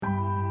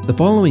The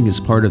following is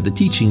part of the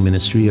teaching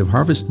ministry of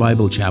Harvest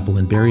Bible Chapel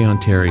in Barrie,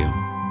 Ontario.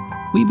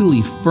 We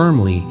believe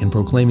firmly in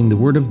proclaiming the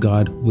Word of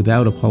God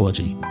without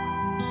apology.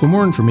 For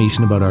more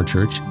information about our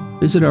church,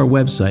 visit our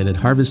website at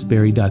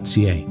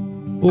harvestbarrie.ca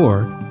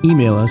or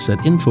email us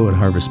at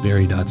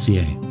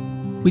info@harvestbarrie.ca.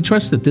 We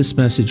trust that this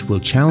message will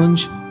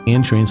challenge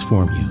and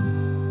transform you.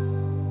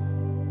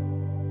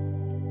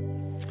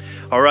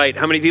 All right,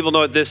 how many people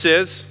know what this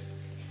is?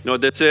 Know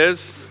what this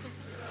is?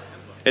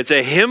 It's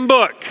a hymn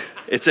book.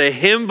 It's a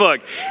hymn book.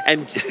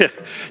 And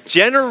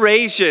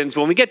generations,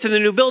 when we get to the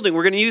new building,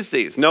 we're going to use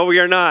these. No, we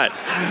are not.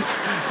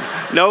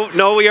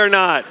 No, we are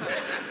not.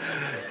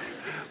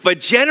 But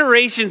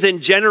generations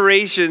and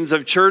generations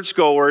of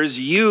churchgoers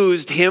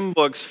used hymn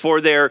books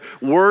for their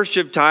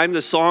worship time.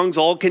 The songs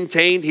all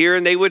contained here,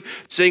 and they would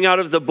sing out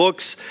of the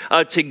books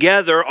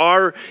together.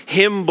 Our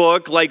hymn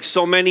book, like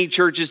so many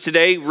churches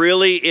today,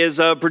 really is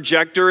a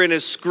projector and a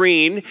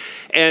screen.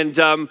 And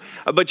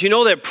but you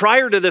know that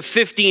prior to the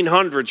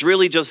 1500s,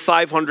 really just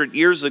 500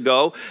 years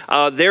ago,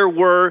 there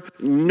were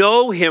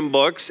no hymn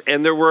books,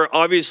 and there were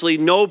obviously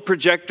no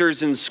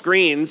projectors and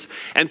screens.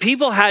 And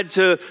people had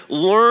to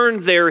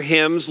learn their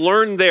hymns,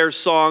 learn their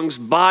songs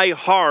by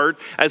heart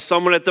as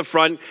someone at the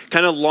front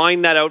kind of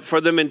lined that out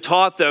for them and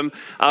taught them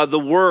the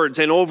words.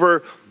 And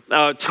over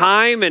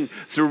time and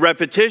through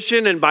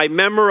repetition and by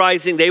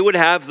memorizing, they would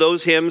have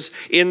those hymns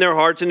in their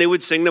hearts and they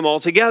would sing them all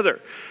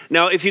together.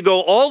 Now, if you go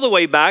all the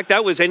way back,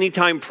 that was any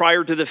time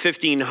prior to the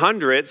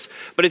 1500s.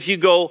 But if you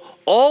go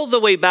all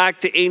the way back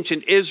to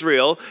ancient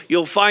Israel,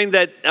 you'll find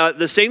that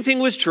the same thing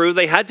was true.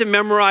 They had to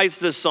memorize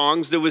the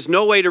songs. There was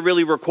no way to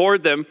really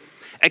record them,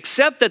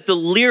 except that the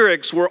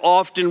lyrics were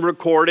often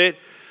recorded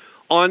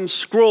on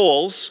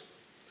scrolls.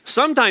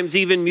 Sometimes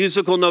even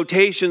musical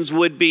notations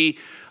would be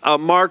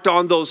marked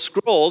on those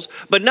scrolls,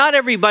 but not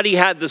everybody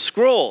had the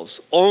scrolls.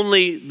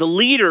 Only the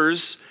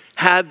leaders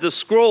had the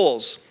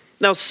scrolls.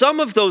 Now, some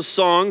of those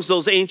songs,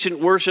 those ancient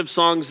worship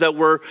songs that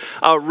were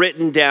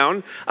written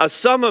down,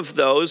 some of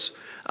those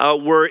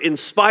were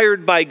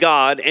inspired by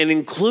God and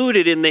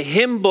included in the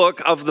hymn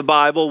book of the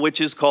Bible,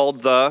 which is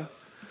called the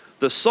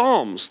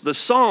Psalms. The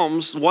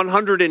Psalms,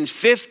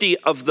 150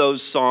 of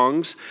those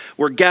songs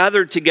were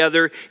gathered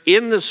together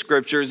in the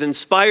scriptures,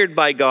 inspired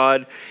by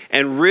God,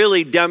 and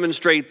really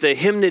demonstrate the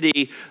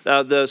hymnody,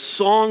 the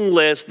song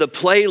list, the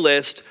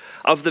playlist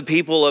of the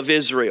people of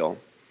Israel.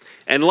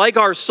 And like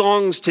our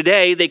songs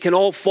today, they can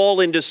all fall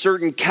into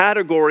certain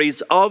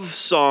categories of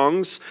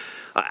songs,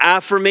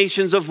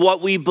 affirmations of what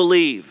we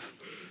believe,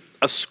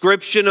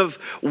 ascription of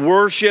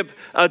worship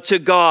to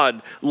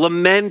God,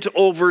 lament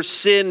over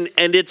sin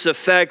and its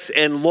effects,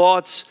 and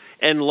lots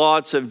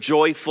of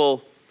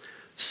joyful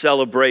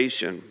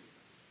celebration.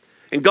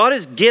 And God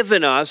has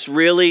given us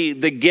really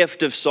the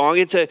gift of song.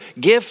 It's a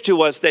gift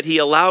to us that He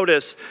allowed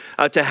us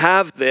to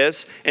have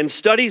this. And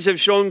studies have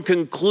shown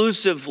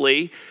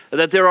conclusively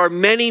that there are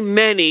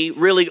many,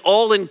 really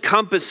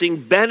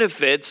all-encompassing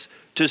benefits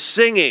to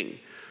singing.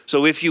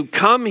 So if you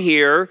come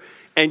here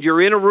and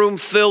you're in a room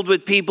filled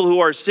with people who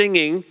are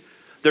singing,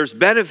 there's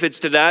benefits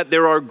to that.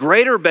 There are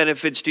greater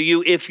benefits to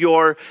you if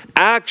you're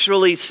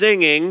actually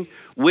singing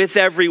with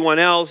everyone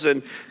else.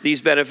 And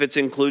these benefits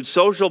include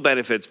social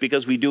benefits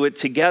because we do it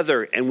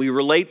together and we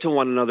relate to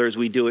one another as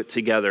we do it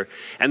together.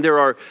 And there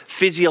are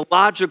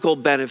physiological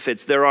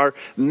benefits. There are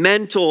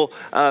mental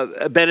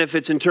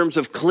benefits in terms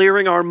of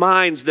clearing our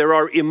minds. There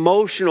are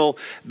emotional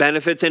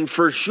benefits. And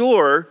for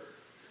sure,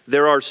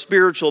 there are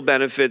spiritual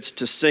benefits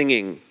to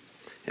singing.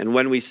 And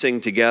when we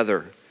sing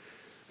together,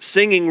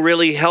 singing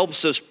really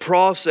helps us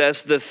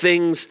process the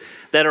things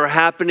that are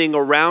happening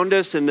around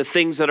us and the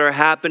things that are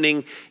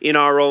happening in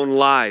our own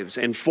lives.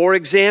 And for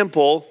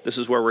example, this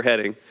is where we're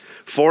heading.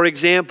 For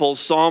example,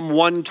 Psalm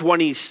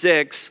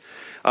 126,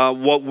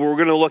 what we're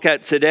going to look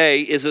at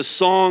today is a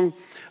song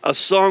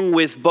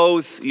with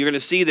both, you're going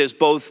to see this,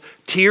 both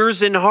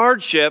tears and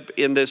hardship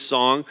in this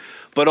song,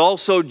 but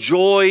also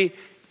joy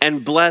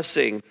and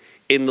blessing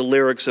in the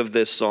lyrics of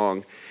this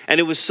song. And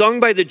it was sung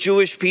by the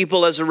Jewish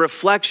people as a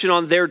reflection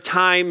on their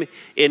time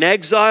in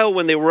exile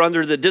when they were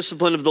under the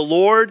discipline of the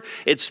Lord.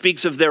 It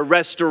speaks of their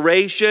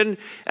restoration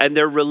and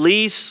their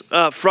release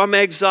from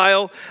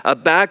exile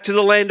back to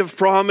the land of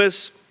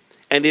promise.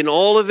 And in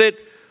all of it,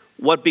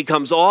 what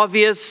becomes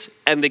obvious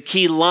and the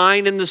key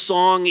line in the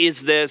song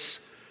is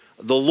this: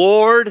 the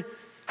Lord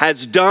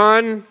has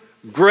done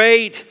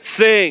great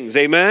things.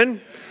 Amen?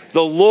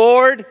 The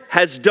Lord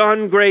has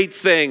done great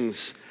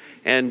things.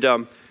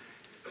 And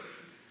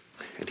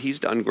He's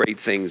done great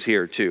things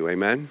here too,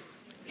 amen?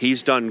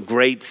 He's done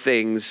great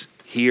things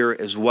here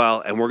as well.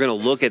 And we're going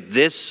to look at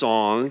this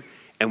song,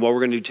 and what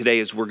we're going to do today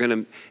is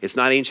it's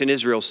not ancient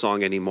Israel's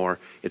song anymore,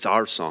 it's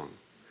our song.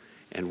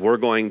 And we're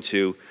going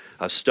to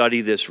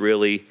study this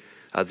really,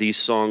 these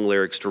song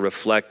lyrics to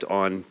reflect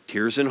on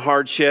tears and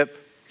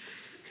hardship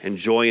and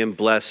joy and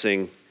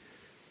blessing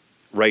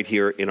right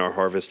here in our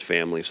Harvest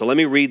family. So let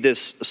me read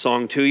this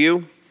song to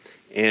you,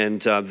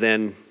 and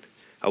then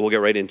we'll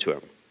get right into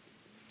it.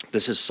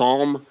 This is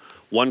Psalm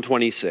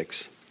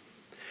 126.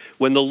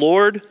 When the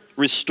Lord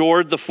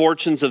restored the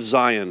fortunes of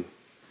Zion,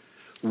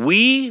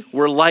 We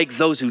were like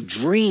those who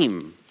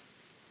dream.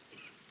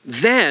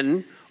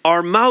 Then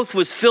our mouth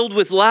was filled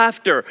with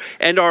laughter,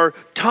 and our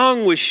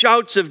tongue with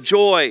shouts of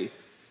joy.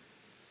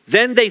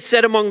 Then they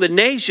said among the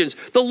nations,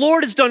 the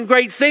Lord has done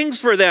great things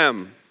for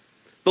them.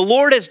 The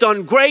Lord has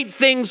done great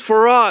things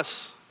for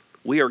us.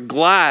 We are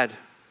glad.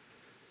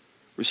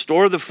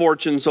 Restore the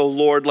fortunes, O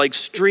Lord, like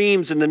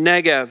streams in the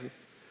Negev.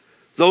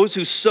 Those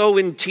who sow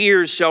in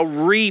tears shall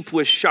reap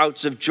with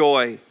shouts of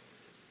joy.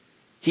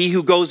 He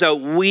who goes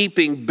out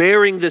weeping,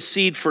 bearing the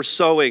seed for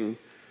sowing,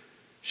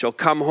 shall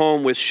come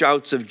home with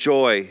shouts of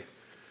joy,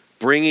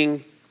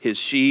 bringing his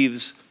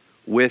sheaves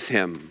with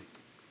him.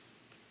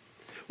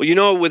 Well, you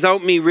know,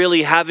 without me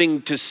really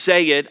having to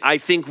say it, I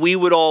think we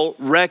would all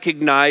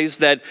recognize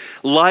that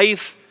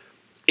life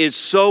is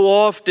so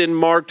often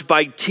marked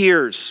by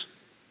tears.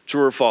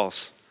 True or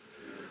false?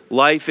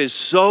 Life is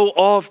so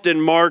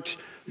often marked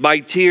by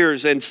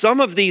tears. And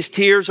some of these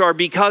tears are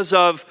because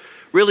of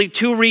really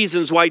two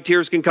reasons why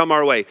tears can come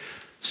our way.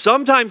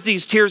 Sometimes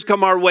these tears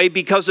come our way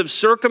because of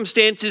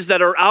circumstances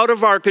that are out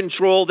of our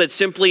control that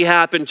simply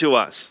happen to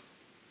us.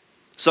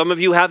 Some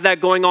of you have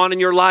that going on in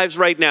your lives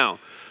right now.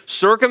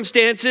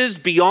 Circumstances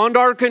beyond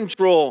our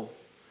control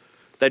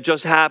that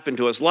just happen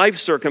to us. Life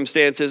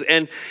circumstances.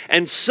 And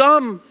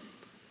sometimes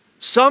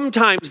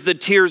the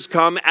tears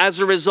come as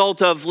a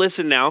result of,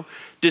 listen now,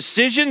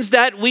 decisions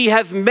that we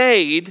have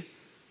made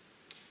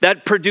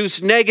that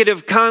produce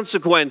negative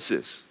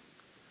consequences.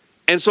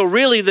 And so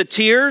really the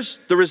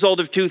tears, the result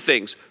of two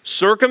things: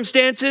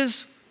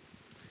 circumstances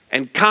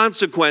and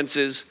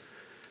consequences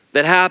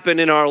that happen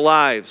in our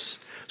lives.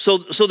 So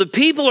the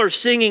people are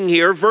singing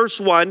here, verse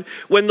 1,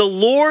 when the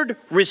Lord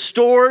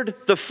restored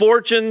the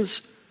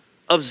fortunes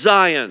of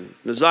Zion.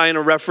 The Zion,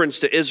 a reference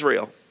to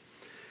Israel.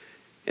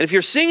 And if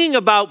you're singing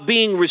about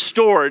being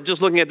restored, just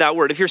looking at that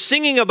word, if you're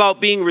singing about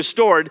being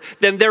restored,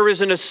 then there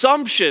is an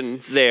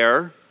assumption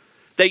there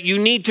that you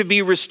need to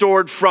be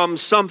restored from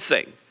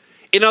something.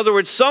 In other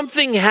words,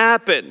 something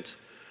happened,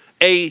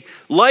 a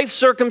life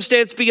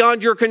circumstance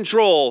beyond your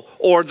control,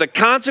 or the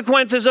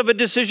consequences of a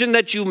decision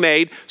that you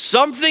made.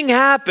 Something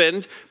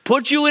happened,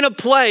 put you in a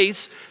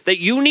place that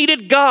you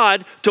needed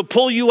God to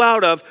pull you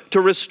out of,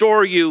 to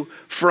restore you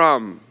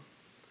from.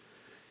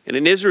 And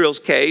in Israel's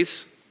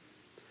case,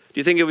 do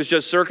you think it was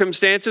just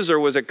circumstances or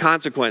was it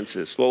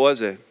consequences? What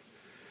was it?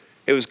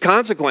 It was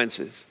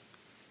consequences.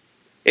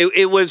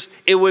 It was,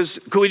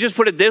 could we just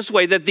put it this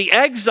way, that the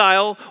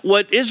exile,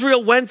 what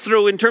Israel went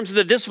through in terms of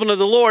the discipline of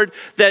the Lord,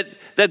 that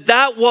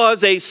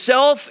was a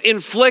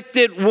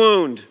self-inflicted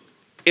wound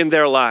in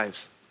their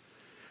lives.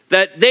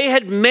 That they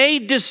had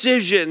made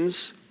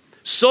decisions,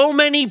 so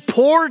many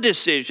poor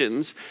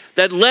decisions,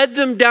 that led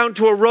them down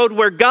to a road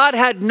where God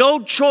had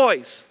no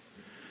choice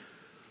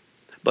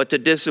but to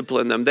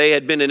discipline them. They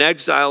had been in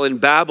exile in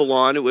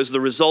Babylon. It was the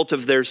result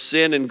of their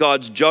sin and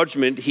God's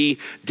judgment. He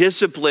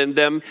disciplined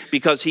them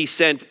because he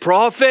sent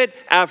prophet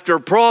after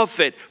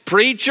prophet,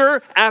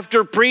 preacher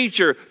after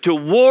preacher to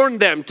warn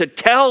them, to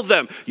tell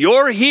them,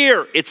 you're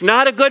here. It's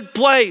not a good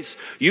place.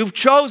 You've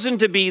chosen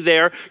to be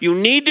there. You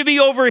need to be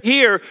over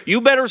here.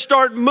 You better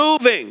start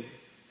moving.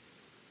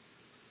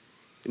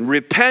 In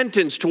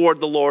repentance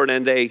toward the Lord,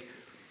 and they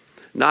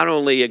not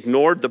only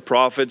ignored the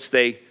prophets,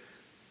 they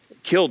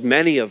killed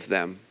many of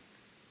them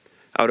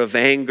out of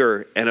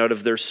anger and out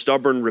of their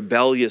stubborn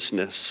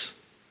rebelliousness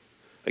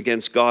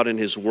against God and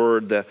his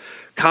word. The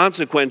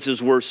consequences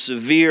were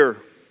severe.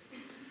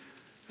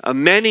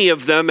 Many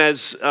of them,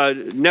 as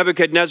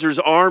Nebuchadnezzar's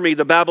army,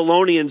 the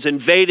Babylonians,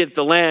 invaded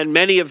the land,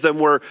 many of them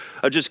were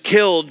just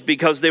killed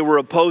because they were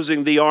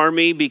opposing the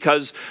army,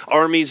 because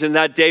armies in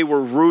that day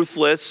were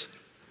ruthless.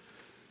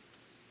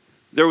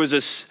 There was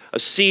a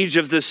siege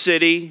of the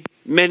city.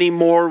 Many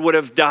more would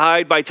have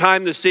died. By the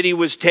time the city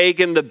was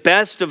taken, the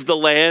best of the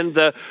land,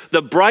 the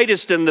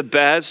brightest and the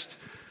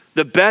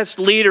best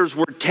leaders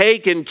were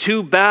taken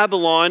to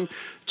Babylon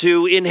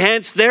to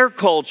enhance their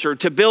culture,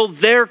 to build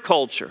their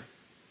culture.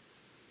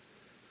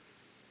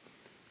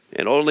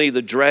 And only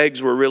the dregs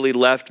were really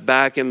left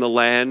back in the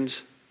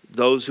land,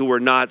 those who were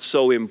not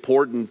so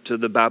important to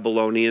the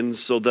Babylonians.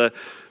 So the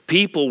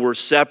people were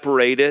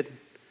separated,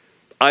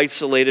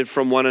 isolated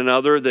from one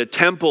another. The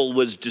temple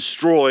was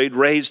destroyed,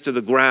 razed to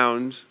the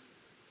ground.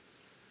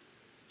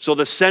 So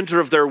the center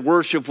of their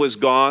worship was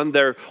gone.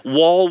 Their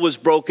wall was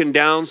broken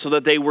down so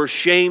that they were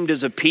shamed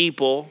as a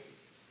people.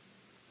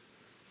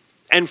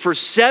 And for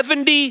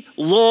 70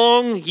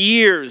 long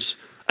years,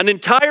 an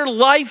entire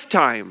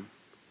lifetime,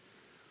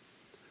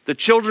 the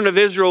children of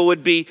Israel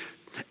would be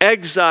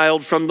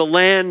exiled from the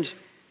land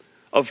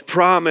of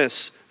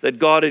promise that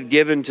God had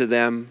given to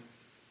them.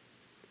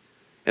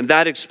 And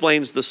that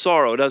explains the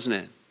sorrow, doesn't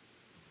it?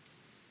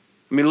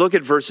 I mean, look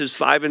at verses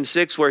 5 and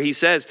 6 where he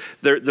says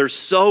they're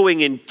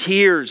sowing in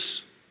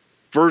tears.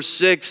 Verse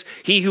 6,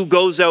 he who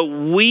goes out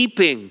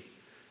weeping,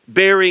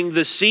 bearing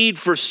the seed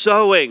for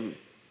sowing.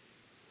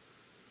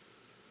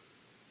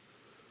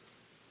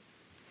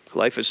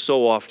 Life is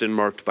so often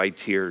marked by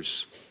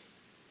tears.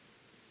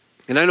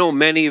 And I know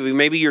many of you,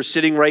 maybe you're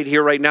sitting right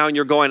here right now and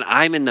you're going,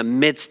 I'm in the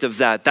midst of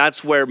that.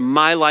 That's where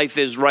my life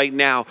is right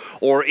now.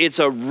 Or it's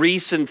a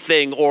recent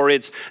thing, or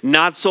it's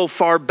not so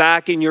far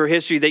back in your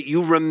history that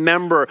you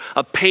remember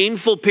a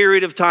painful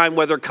period of time,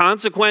 whether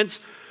consequence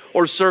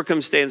or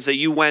circumstance that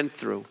you went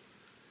through.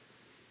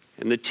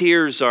 And the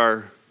tears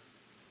are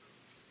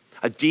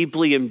a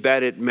deeply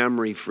embedded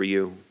memory for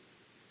you.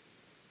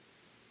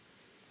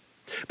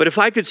 But if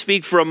I could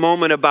speak for a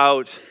moment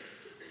about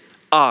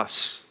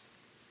us.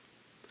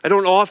 I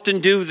don't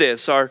often do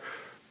this. Our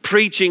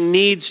preaching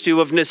needs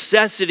to, of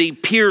necessity,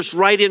 pierce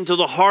right into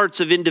the hearts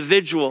of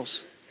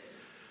individuals.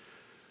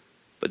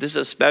 But this is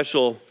a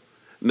special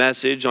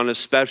message on a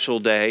special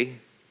day.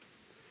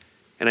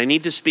 And I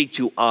need to speak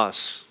to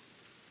us.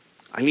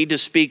 I need to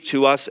speak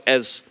to us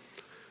as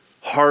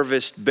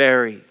Harvest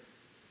Barrie,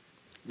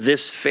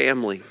 this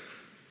family.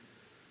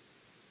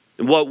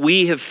 And what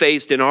we have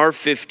faced in our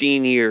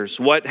 15 years,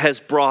 what has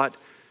brought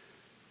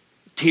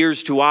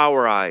tears to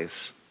our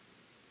eyes.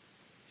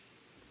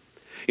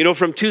 You know,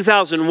 from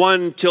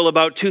 2001 till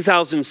about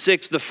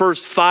 2006, the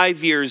first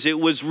 5 years, it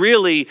was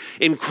really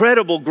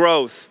incredible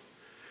growth.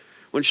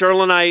 When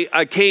Cheryl and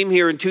I came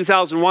here in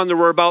 2001, there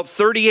were about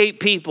 38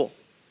 people.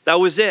 That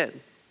was it.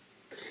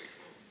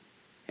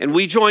 And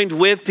we joined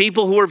with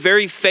people who were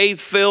very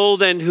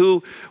faith-filled and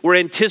who were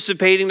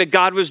anticipating that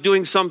God was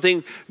going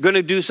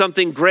to do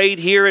something great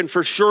here. And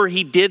for sure,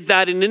 he did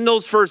that. And in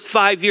those first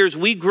 5 years,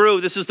 we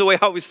grew. This is the way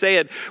I always say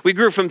it. We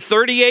grew from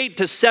 38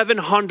 to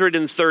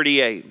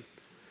 738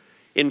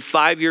 in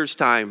 5 years'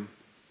 time.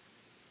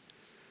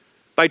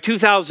 By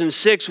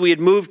 2006, we had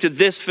moved to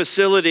this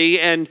facility,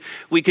 and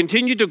we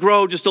continued to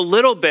grow just a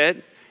little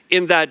bit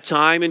in that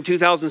time in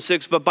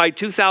 2006. But by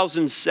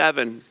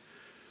 2007,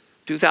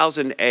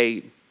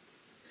 2008,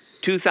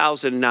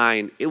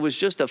 2009, it was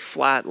just a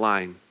flat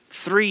line.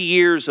 3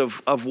 years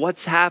of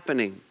what's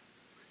happening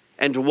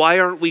and why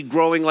aren't we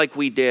growing like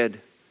we did.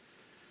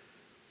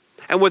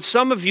 And what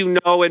some of you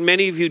know and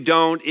many of you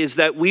don't is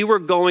that we were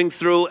going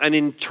through an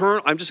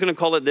internal, I'm just going to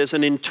call it this,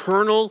 an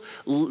internal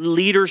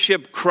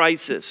leadership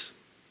crisis.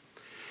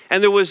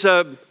 And there was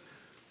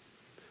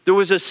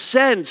a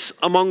sense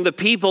among the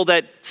people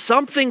that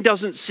something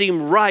doesn't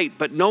seem right,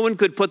 but no one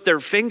could put their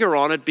finger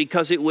on it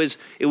because it was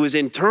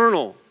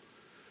internal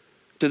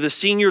to the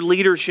senior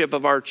leadership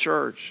of our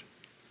church.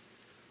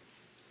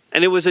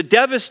 And it was a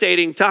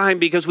devastating time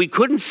because we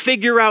couldn't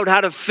figure out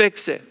how to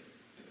fix it.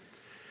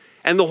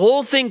 And the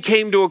whole thing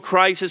came to a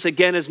crisis,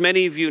 again, as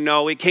many of you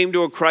know, it came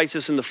to a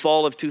crisis in the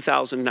fall of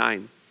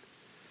 2009.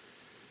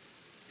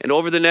 And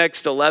over the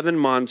next 11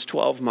 months,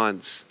 12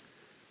 months,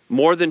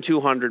 more than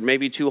 200,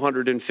 maybe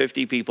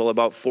 250 people,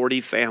 about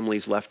 40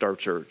 families left our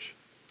church.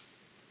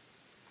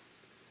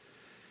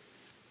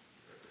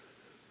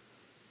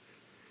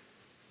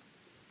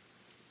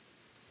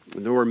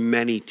 And there were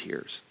many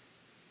tears.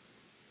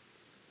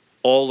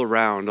 All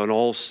around, on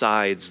all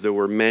sides, there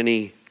were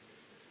many,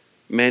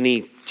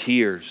 many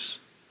tears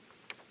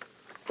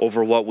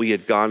over what we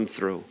had gone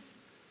through.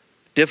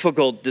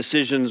 Difficult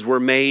decisions were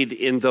made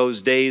in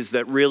those days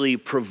that really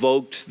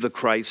provoked the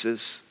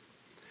crisis.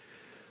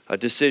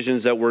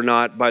 Decisions that were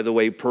not, by the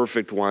way,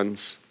 perfect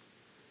ones.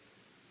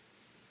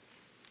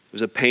 It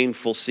was a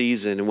painful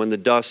season, and when the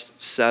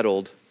dust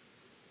settled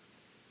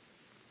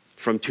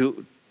from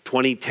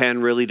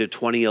 2010 really to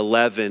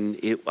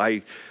 2011,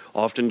 I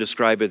often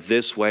describe it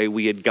this way.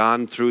 We had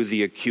gone through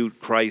the acute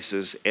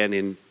crisis, and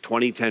in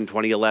 2010,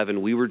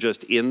 2011, we were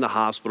just in the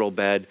hospital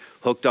bed,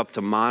 hooked up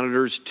to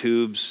monitors,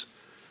 tubes,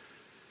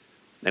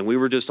 and we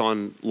were just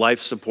on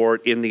life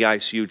support in the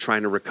ICU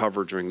trying to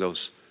recover during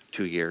those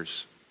 2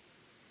 years.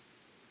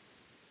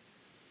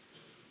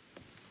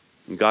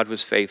 And God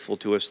was faithful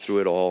to us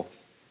through it all.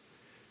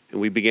 And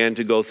we began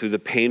to go through the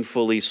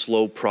painfully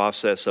slow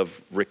process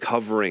of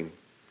recovering,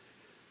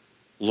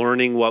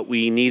 learning what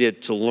we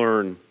needed to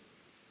learn.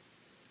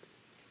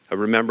 I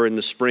remember in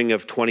the spring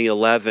of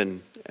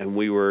 2011, and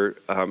we were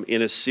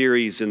in a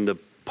series in the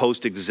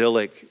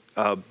post-exilic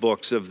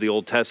books of the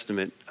Old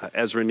Testament,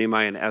 Ezra,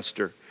 Nehemiah, and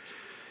Esther.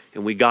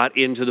 And we got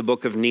into the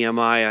book of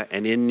Nehemiah,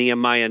 and in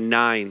Nehemiah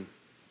 9,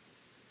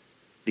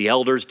 the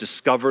elders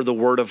discover the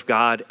word of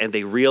God, and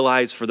they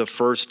realize for the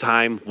first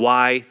time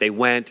why they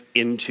went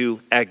into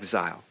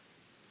exile.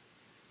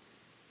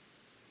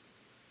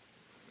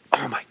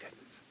 Oh my goodness.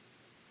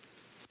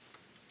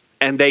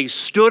 And they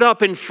stood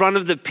up in front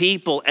of the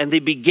people and they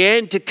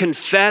began to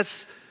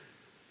confess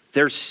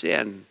their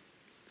sin.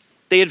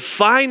 They had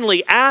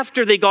finally,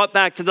 after they got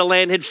back to the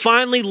land, had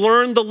finally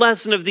learned the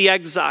lesson of the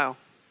exile.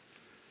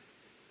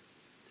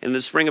 In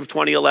the spring of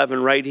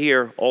 2011, right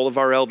here, all of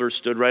our elders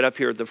stood right up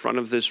here at the front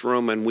of this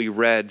room, and we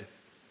read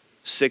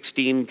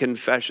 16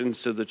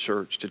 confessions to the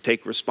church to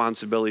take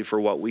responsibility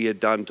for what we had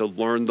done, to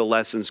learn the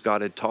lessons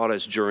God had taught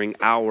us during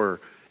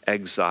our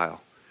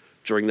exile,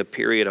 during the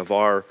period of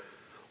our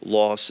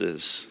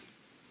losses.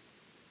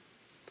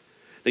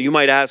 Now you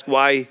might ask,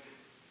 why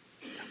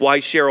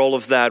share all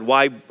of that?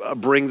 Why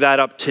bring that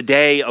up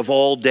today of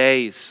all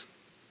days?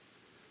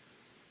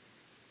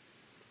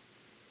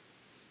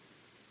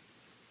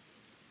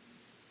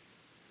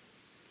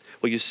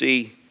 Well, you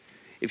see,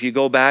 if you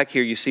go back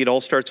here, you see it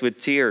all starts with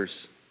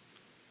tears.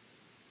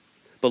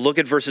 But look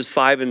at verses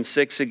 5 and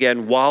 6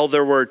 again. While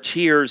there were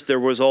tears, there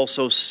was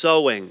also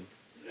sowing.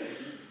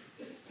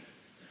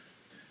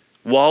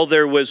 While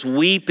there was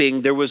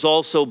weeping, there was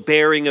also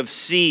bearing of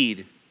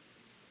seed.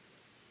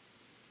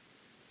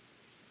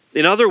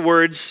 In other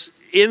words,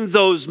 in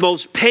those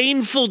most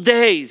painful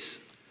days,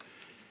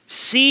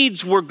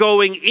 seeds were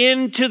going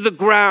into the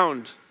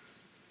ground.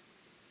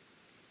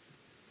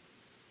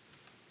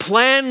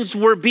 Plans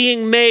were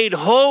being made.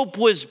 Hope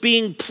was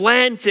being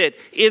planted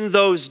in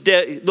those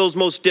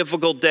most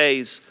difficult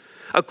days.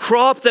 A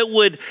crop that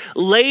would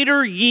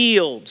later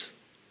yield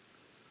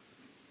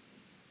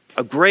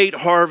a great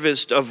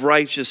harvest of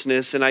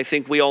righteousness. And I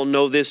think we all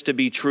know this to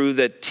be true,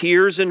 that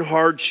tears and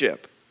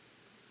hardship,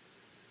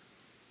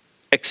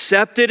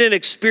 accepted and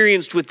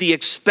experienced with the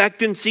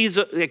expectancy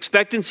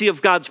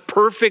of God's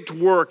perfect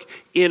work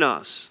in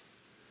us,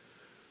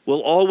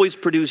 will always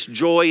produce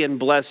joy and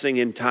blessing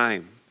in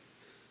time.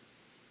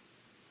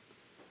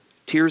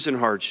 Tears and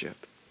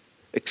hardship,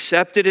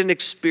 accepted and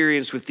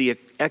experienced with the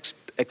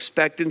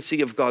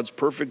expectancy of God's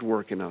perfect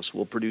work in us,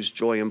 will produce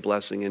joy and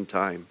blessing in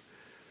time.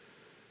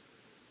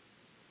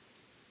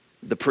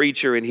 The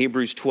preacher in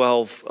Hebrews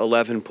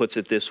 12:11 puts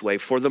it this way: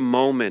 for the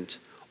moment,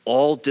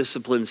 all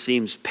discipline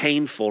seems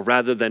painful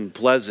rather than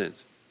pleasant.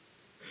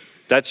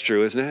 That's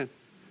true, isn't it?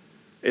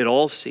 It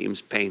all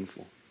seems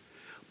painful.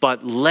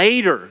 But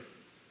later,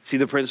 see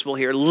the principle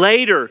here?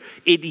 Later,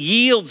 it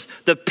yields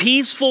the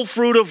peaceful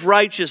fruit of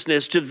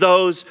righteousness to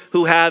those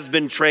who have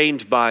been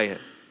trained by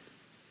it.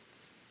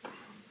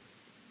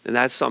 And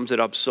that sums it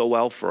up so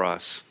well for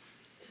us.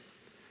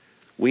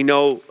 We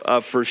know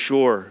for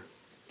sure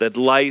that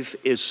life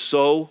is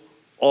so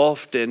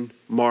often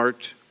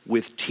marked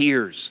with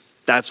tears.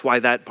 That's why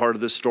that part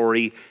of the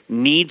story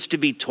needs to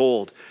be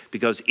told,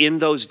 because in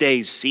those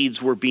days,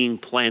 seeds were being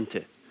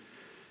planted.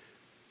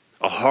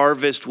 A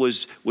harvest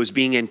was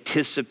being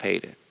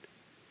anticipated.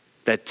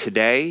 That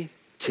today,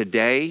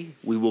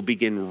 we will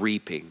begin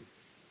reaping.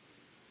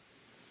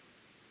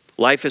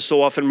 Life is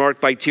so often marked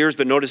by tears,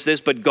 but notice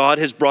this, but God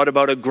has brought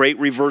about a great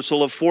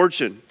reversal of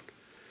fortune.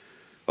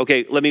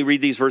 Okay, let me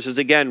read these verses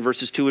again,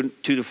 verses 2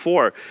 to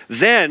 4.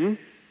 Then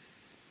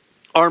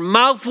our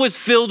mouth was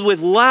filled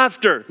with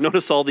laughter.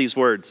 Notice all these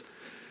words.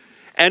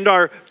 And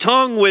our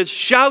tongue with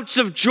shouts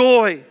of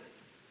joy.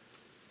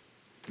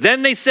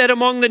 Then they said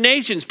among the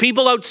nations,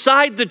 people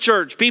outside the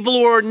church, people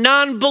who are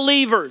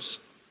non-believers,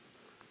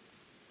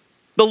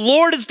 the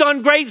Lord has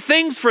done great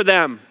things for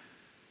them.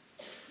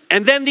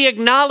 And then the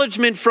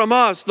acknowledgement from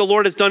us, the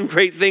Lord has done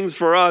great things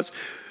for us.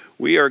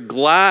 We are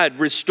glad.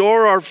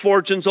 Restore our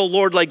fortunes, O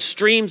Lord, like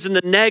streams in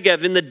the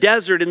Negev, in the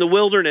desert, in the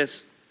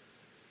wilderness.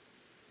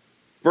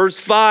 Verse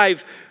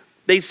 5,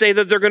 they say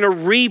that they're going to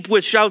reap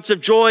with shouts of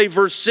joy.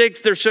 Verse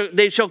 6,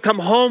 they shall come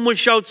home with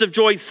shouts of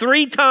joy.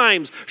 3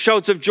 times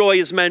shouts of joy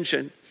is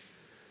mentioned.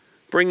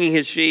 Bringing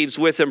his sheaves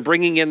with him,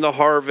 bringing in the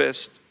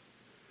harvest.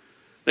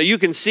 Now you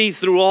can see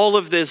through all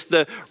of this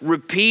the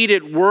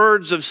repeated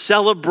words of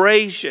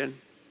celebration.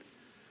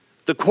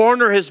 The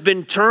corner has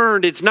been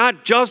turned. It's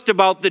not just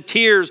about the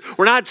tears.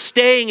 We're not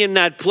staying in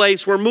that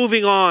place. We're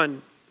moving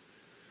on.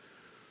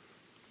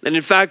 And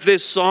in fact,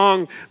 this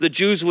song the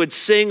Jews would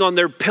sing on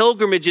their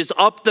pilgrimages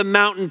up the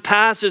mountain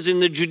passes in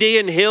the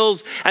Judean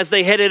hills as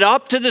they headed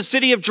up to the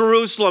city of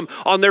Jerusalem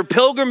on their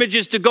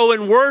pilgrimages to go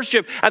and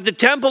worship at the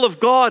temple of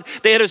God.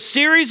 They had a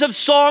series of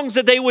songs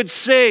that they would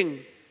sing.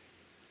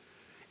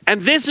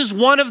 And this is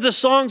one of the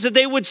songs that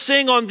they would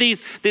sing on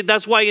these.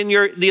 That's why in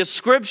the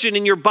inscription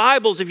in your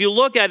Bibles, if you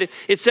look at it,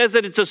 it says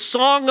that it's a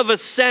song of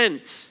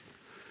ascent.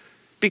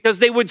 Because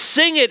they would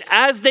sing it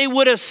as they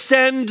would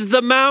ascend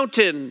the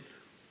mountain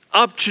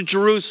up to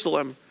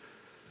Jerusalem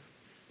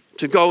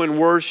to go and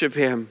worship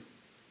him.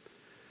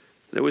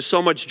 There was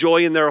so much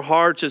joy in their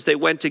hearts as they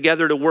went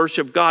together to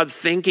worship God,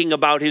 thinking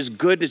about his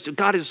goodness.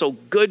 God is so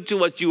good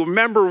to us. Do you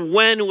remember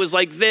when it was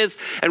like this?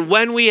 And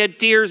when we had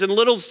tears and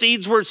little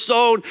seeds were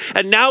sown,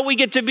 and now we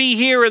get to be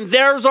here, and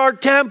there's our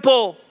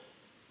temple.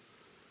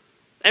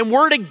 And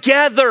we're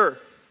together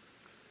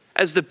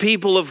as the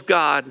people of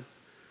God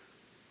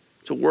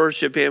to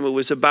worship him. It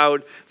was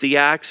about the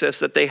access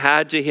that they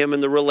had to him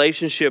and the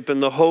relationship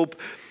and the hope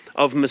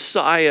of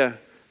Messiah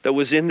that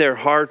was in their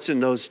hearts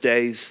in those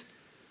days.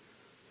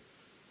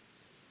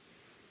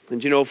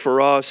 And you know,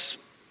 for us,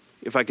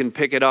 if I can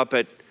pick it up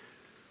at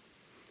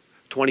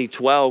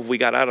 2012, we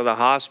got out of the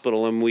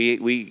hospital and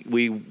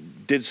we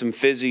did some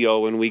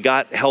physio and we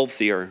got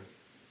healthier.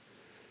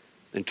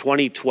 In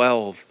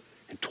 2012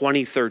 and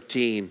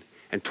 2013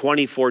 and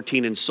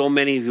 2014, and so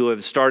many of you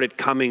have started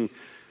coming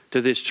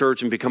to this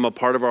church and become a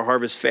part of our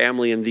Harvest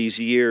family in these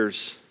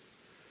years.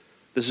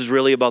 This is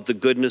really about the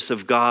goodness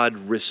of God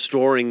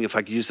restoring, if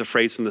I could use the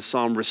phrase from the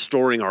Psalm,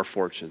 restoring our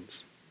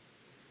fortunes.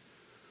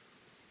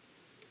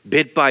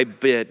 Bit by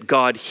bit,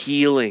 God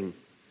healing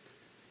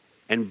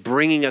and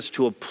bringing us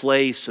to a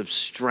place of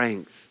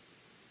strength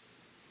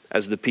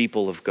as the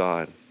people of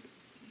God.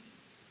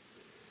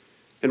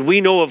 And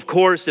we know, of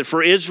course, that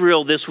for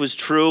Israel this was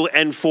true,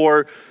 and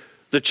for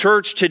the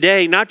church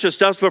today, not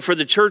just us, but for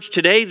the church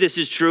today, this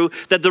is true,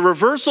 that the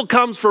reversal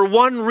comes for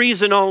one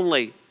reason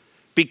only: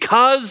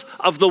 because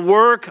of the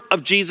work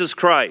of Jesus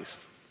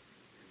Christ.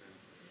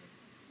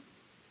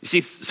 You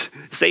see,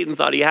 Satan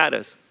thought he had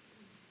us.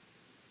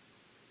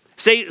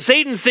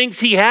 Satan thinks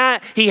he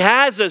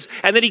has us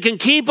and that he can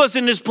keep us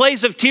in this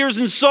place of tears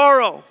and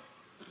sorrow,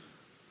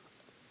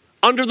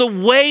 under the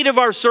weight of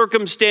our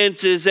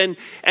circumstances and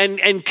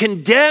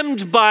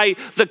condemned by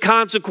the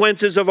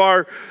consequences of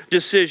our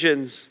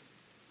decisions.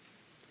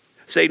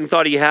 Satan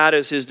thought he had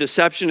us. His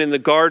deception in the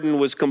garden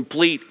was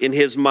complete in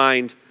his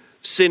mind.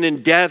 Sin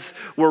and death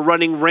were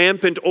running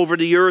rampant over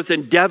the earth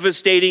and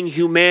devastating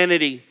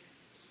humanity.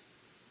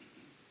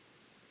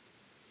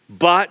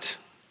 But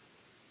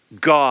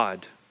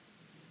God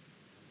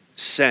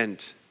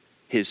sent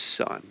his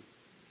Son.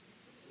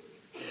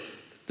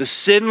 The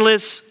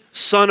sinless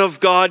Son of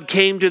God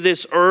came to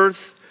this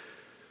earth,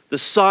 the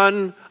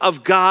Son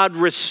of God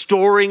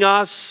restoring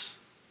us,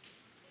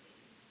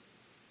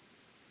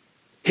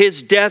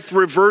 his death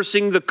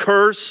reversing the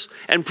curse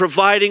and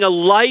providing a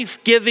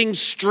life-giving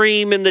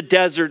stream in the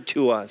desert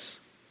to us.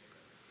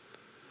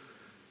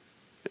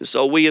 And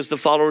so we, as the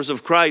followers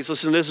of Christ,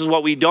 listen, this is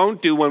what we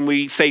don't do when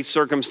we face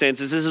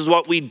circumstances. This is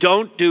what we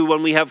don't do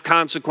when we have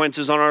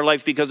consequences on our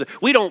life, because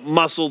we don't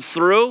muscle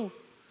through.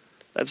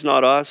 That's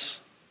not us.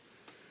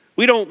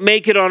 We don't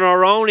make it on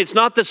our own. It's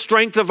not the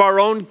strength of our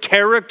own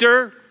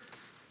character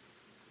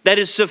that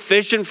is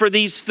sufficient for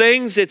these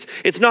things.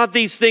 It's not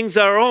these things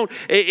our own.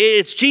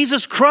 It's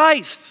Jesus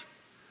Christ.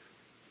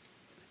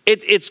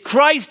 It's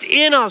Christ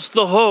in us,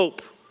 the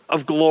hope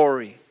of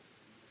glory.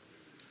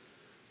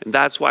 And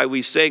that's why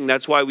we sing.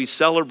 That's why we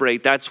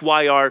celebrate. That's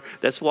why,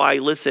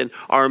 listen,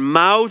 our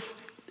mouth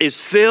is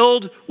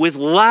filled with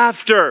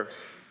laughter.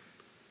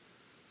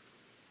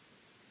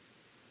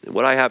 And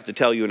what I have to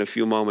tell you in a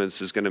few moments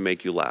is going to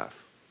make you laugh.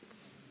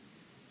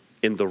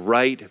 In the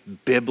right,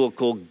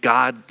 biblical,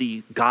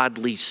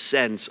 godly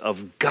sense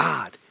of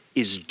God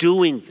is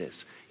doing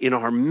this in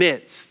our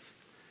midst.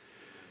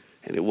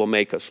 And it will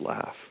make us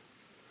laugh.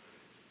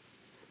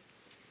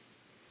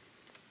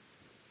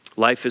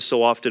 Life is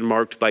so often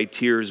marked by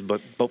tears,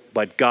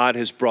 but God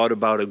has brought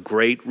about a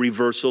great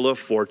reversal of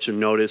fortune,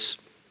 notice,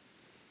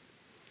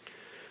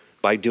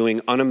 by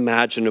doing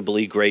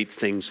unimaginably great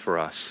things for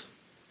us.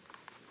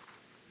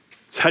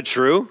 Is that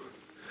true?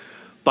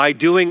 By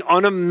doing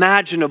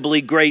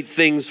unimaginably great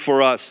things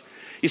for us.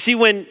 You see,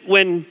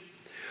 when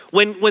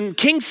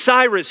King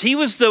Cyrus, he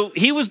was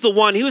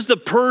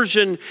the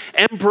Persian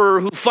emperor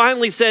who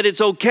finally said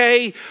it's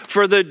okay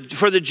for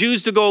the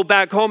Jews to go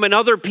back home, and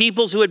other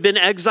peoples who had been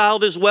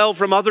exiled as well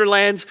from other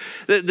lands.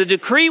 The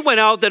decree went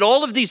out that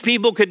all of these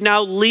people could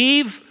now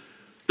leave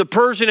the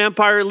Persian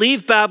Empire,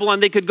 leave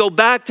Babylon. They could go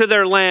back to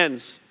their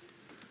lands.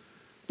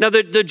 Now,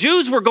 the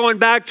Jews were going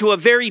back to a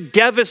very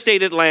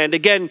devastated land.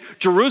 Again,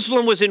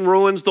 Jerusalem was in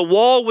ruins. The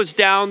wall was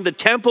down. The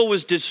temple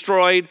was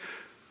destroyed.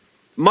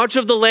 Much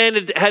of the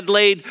land had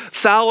laid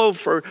fallow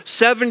for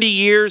 70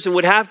 years and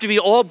would have to be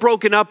all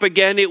broken up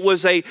again. It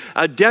was a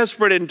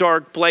desperate and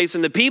dark place.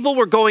 And the people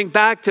were going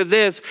back to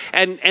this.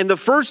 And the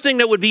first thing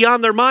that would be on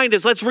their mind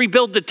is, let's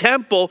rebuild the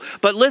temple.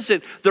 But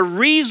listen, the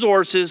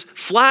resources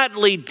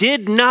flatly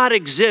did not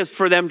exist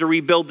for them to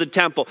rebuild the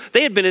temple.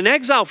 They had been in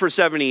exile for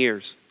 70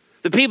 years.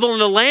 The people in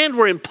the land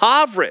were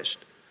impoverished.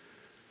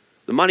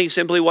 The money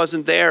simply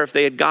wasn't there if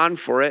they had gone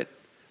for it.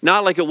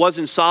 Not like it was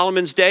in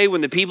Solomon's day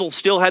when the people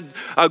still had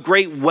a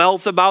great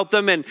wealth about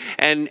them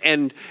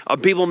and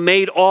people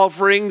made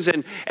offerings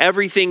and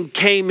everything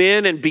came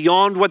in and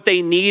beyond what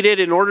they needed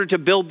in order to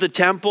build the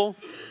temple.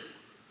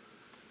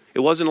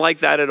 It wasn't like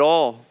that at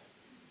all.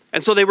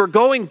 And so they were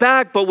going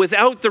back, but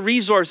without the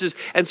resources.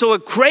 And so a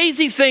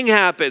crazy thing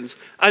happens.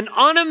 An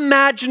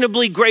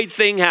unimaginably great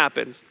thing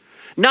happens.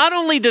 Not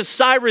only does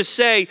Cyrus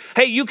say,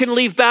 hey, you can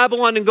leave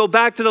Babylon and go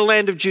back to the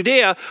land of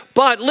Judea,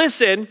 but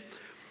listen,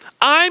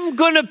 I'm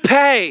going to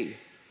pay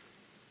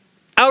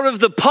out of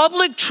the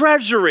public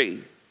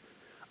treasury.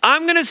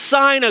 I'm going to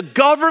sign a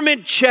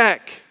government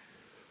check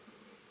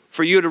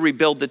for you to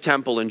rebuild the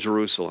temple in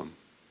Jerusalem.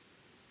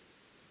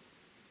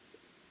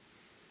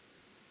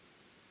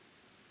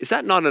 Is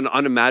that not an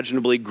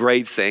unimaginably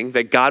great thing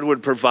that God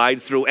would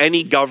provide through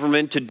any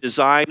government to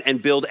design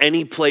and build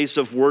any place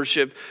of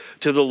worship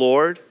to the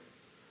Lord?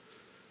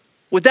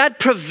 Would that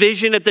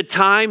provision at the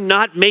time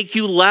not make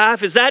you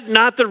laugh? Is that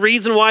not the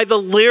reason why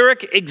the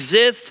lyric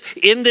exists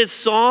in this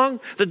song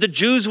that the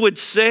Jews would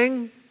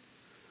sing?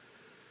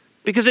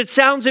 Because it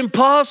sounds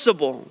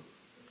impossible.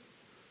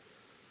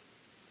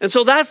 And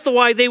so that's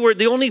why they were,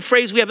 the only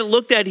phrase we haven't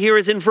looked at here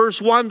is in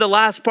verse 1, the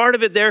last part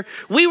of it there.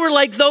 We were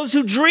like those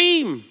who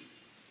dream.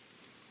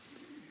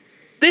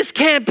 This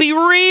can't be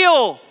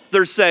real,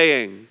 they're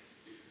saying.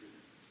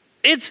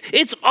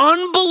 It's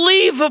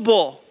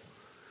unbelievable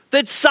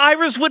that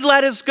Cyrus would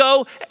let us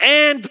go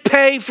and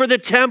pay for the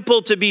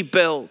temple to be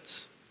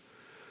built.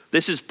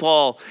 This is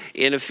Paul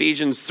in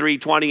Ephesians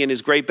 3:20 in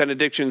his great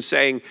benediction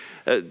saying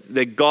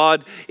that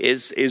God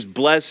is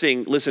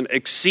blessing, listen,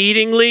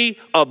 exceedingly,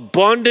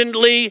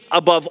 abundantly,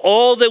 above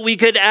all that we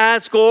could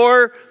ask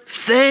or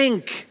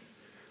think.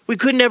 We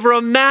could never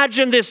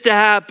imagine this to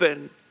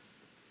happen.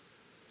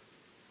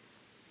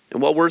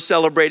 And what we're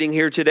celebrating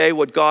here today,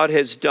 what God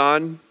has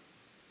done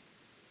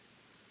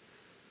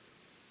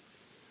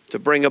to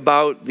bring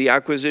about the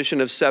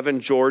acquisition of 7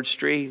 George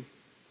Street,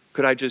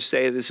 could I just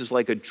say this is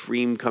like a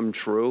dream come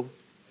true?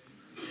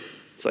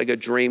 It's like a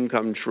dream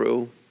come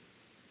true.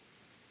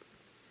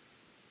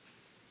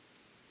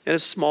 And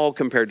it's small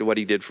compared to what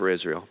he did for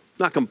Israel.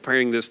 I'm not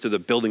comparing this to the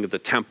building of the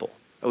temple.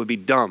 That would be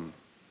dumb.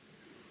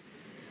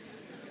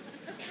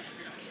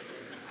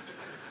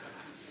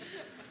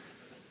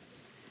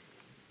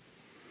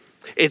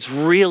 It's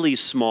really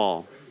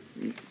small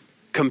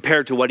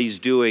compared to what he's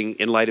doing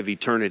in light of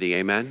eternity.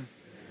 Amen?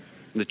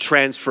 The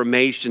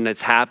transformation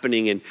that's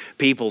happening in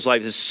people's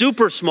lives is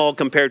super small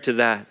compared to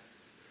that.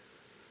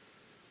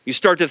 You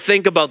start to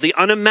think about the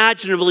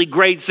unimaginably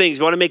great things.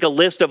 You want to make a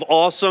list of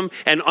awesome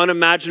and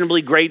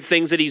unimaginably great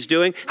things that he's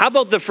doing? How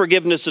about the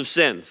forgiveness of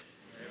sins?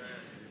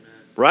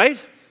 Right?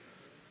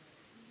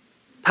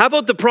 How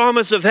about the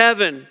promise of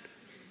heaven?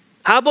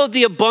 How about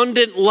the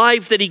abundant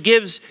life that he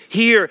gives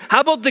here?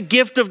 How about the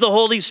gift of the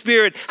Holy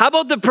Spirit? How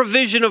about the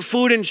provision of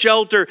food and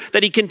shelter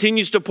that he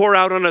continues to pour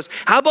out on us?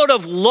 How about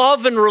of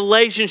love and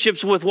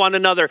relationships with one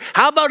another?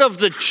 How about of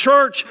the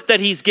church that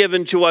he's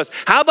given to us?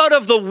 How about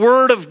of the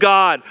Word of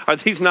God? Are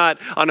these not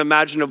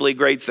unimaginably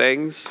great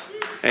things?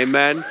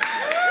 Amen.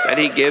 That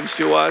he gives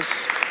to us.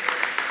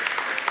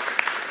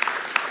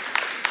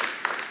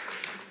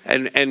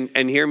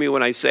 And hear me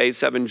when I say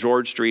 7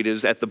 George Street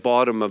is at the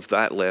bottom of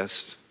that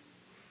list.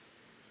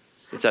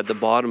 It's at the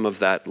bottom of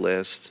that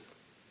list.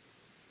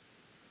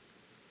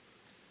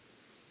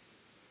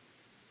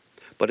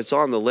 But it's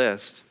on the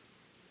list.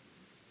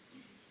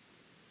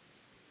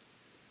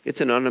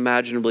 It's an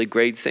unimaginably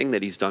great thing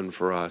that he's done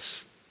for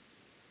us.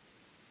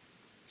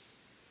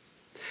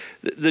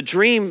 The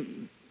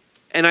dream,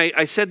 and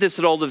I said this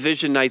at all the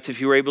vision nights if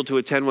you were able to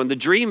attend one, the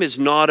dream is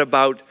not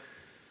about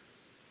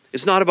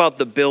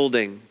the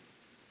building.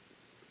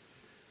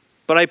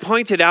 But I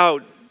pointed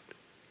out,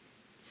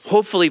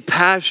 hopefully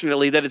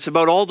passionately, that it's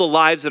about all the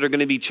lives that are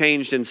going to be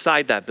changed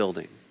inside that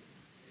building.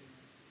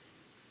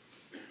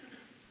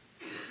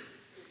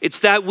 It's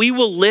that we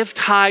will lift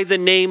high the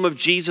name of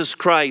Jesus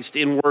Christ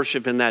in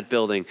worship in that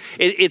building.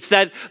 It's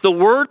that the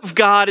Word of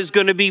God is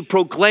going to be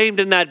proclaimed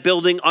in that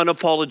building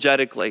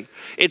unapologetically.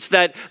 It's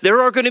that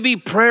there are going to be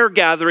prayer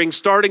gatherings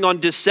starting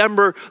on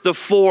December the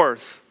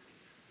 4th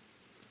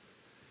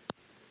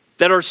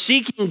that are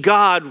seeking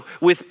God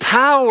with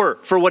power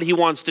for what he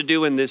wants to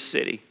do in this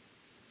city.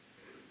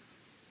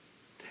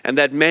 And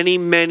that many,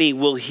 many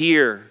will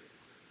hear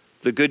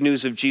the good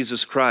news of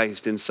Jesus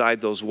Christ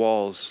inside those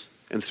walls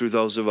and through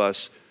those of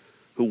us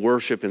who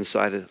worship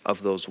inside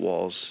of those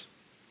walls.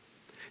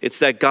 It's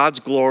that God's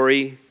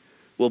glory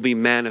will be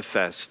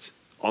manifest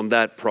on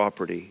that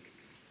property.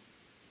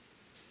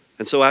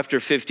 And so after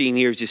 15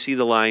 years, you see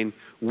the line,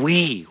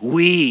 we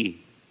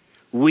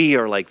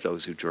are like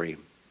those who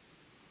dream.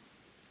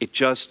 It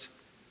just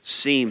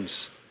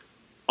seems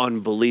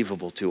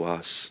unbelievable to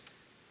us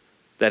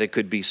that it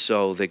could be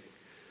so, that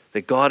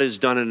God has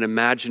done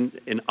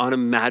an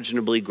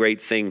unimaginably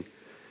great thing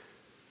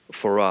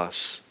for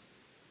us.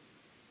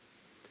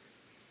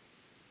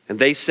 And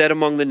they said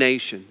among the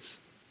nations,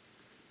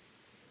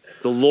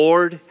 the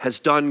Lord has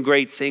done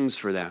great things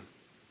for them.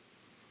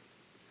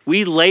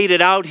 We laid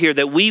it out here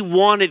that we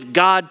wanted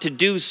God to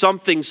do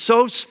something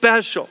so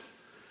special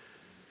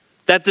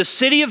that the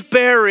city of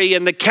Barrie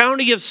and the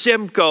county of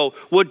Simcoe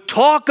would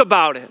talk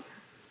about it.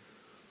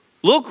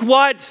 Look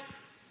what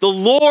the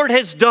Lord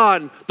has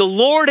done. The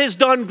Lord has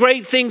done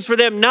great things for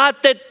them.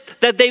 Not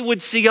that they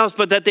would see us,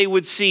 but that they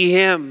would see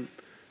him.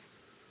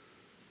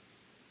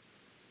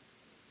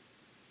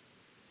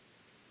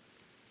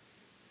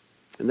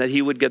 And that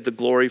he would get the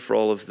glory for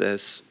all of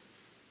this.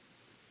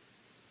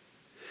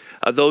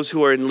 Those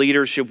who are in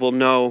leadership will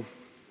know,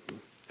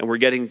 and we're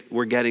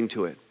getting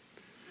to it.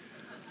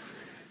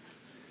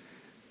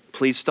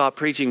 Please stop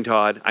preaching,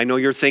 Todd. I know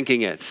you're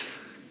thinking it.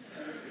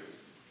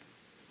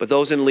 But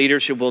those in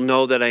leadership will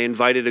know that I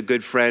invited a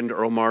good friend,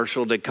 Earl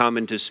Marshall, to come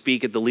and to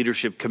speak at the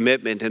leadership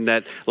commitment. And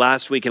that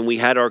last weekend we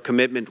had our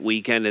commitment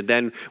weekend. And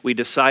then we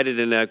decided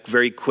in a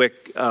very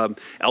quick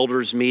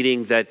elders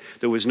meeting that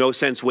there was no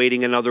sense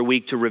waiting another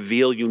week to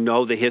reveal,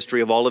 the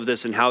history of all of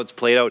this and how it's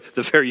played out,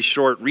 the very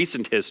short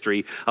recent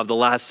history of the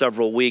last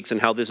several weeks and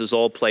how this has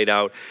all played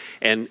out.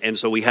 And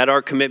so we had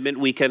our commitment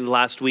weekend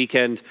last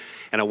weekend.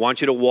 And I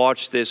want you to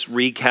watch this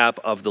recap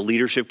of the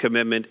leadership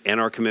commitment and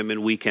our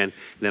commitment weekend.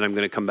 And then I'm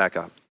going to come back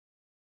up.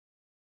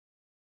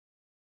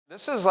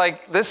 This is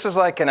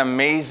like an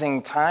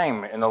amazing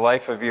time in the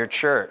life of your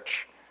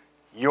church.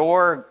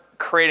 You're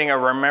creating a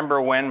remember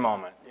when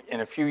moment. In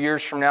a few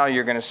years from now,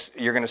 you're going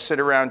to sit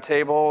around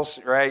tables,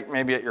 right?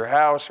 Maybe at your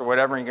house or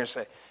whatever, and you're going to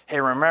say,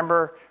 "Hey,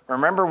 remember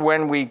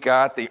when we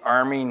got the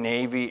Army,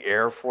 Navy,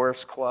 Air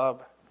Force Club?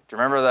 Do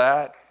you remember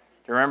that?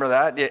 Do you remember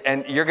that?"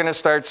 And you're going to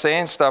start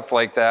saying stuff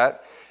like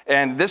that.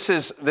 And this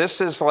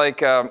is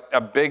like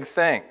a big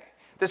thing.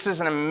 This is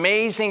an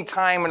amazing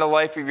time in the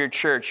life of your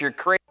church. You're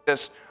creating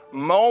this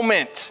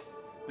moment,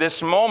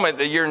 this moment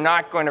that you're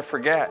not going to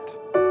forget.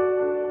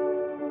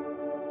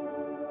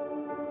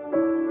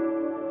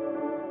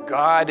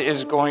 God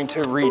is going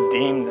to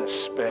redeem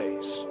this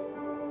space.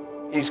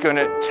 He's going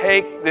to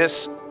take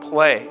this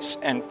place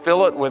and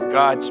fill it with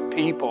God's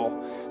people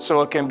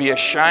so it can be a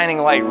shining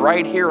light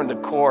right here in the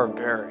core of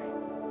Barrie.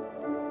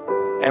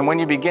 And when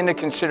you begin to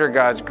consider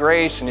God's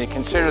grace and you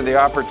consider the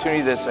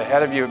opportunity that's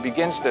ahead of you, it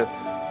begins to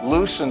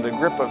loosen the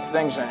grip of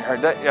things in your heart.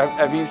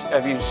 Have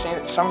you seen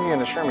it? Some of you in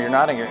this room, you're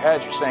nodding your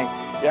heads. You're saying,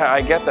 yeah,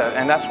 I get that.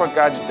 And that's what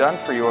God's done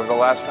for you over the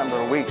last number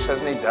of weeks.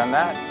 Hasn't He done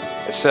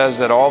that? It says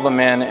that all the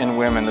men and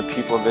women, the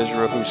people of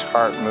Israel, whose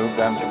heart moved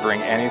them to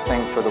bring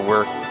anything for the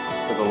work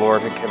that the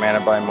Lord had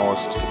commanded by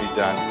Moses to be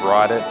done,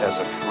 brought it as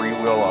a free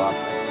will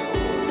offering to the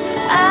Lord.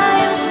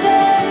 I am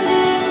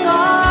standing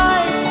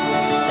on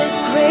the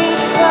great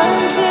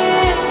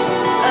frontiers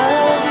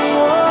of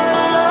your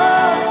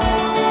love,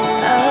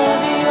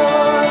 of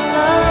your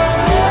love.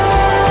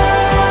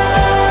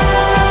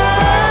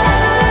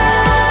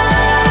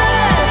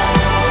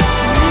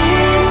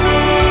 Lead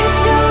me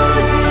to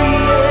the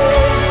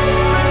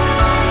end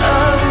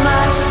of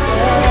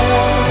myself,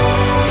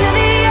 to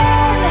the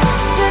end,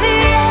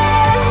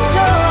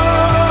 oh,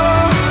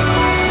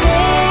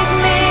 take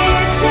me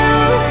to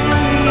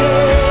the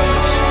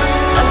edge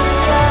of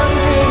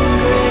something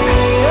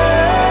greater,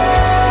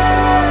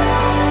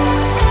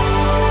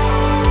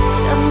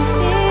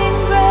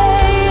 something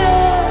greater.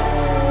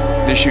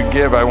 As you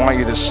give, I want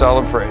you to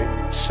celebrate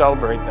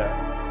that.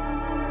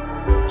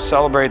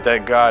 Celebrate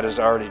that God has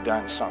already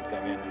done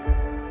something in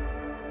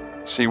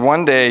you. See,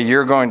 one day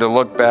you're going to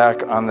look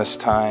back on this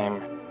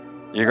time.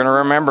 You're going to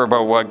remember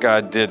about what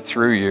God did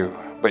through you,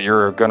 but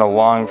you're going to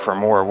long for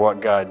more of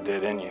what God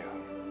did in you.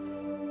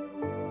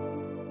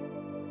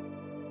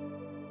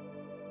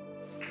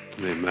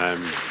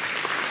 Amen.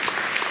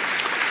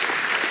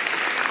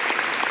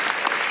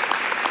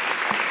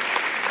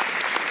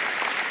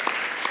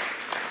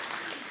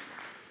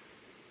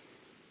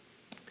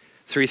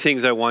 Three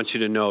things I want you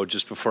to know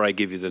just before I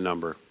give you the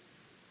number.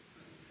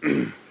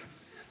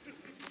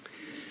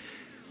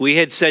 We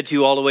had said to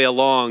you all the way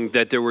along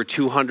that there were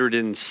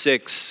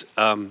 206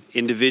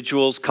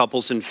 individuals,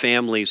 couples, and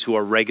families who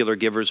are regular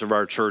givers of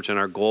our church, and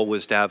our goal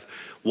was to have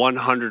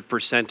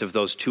 100% of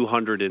those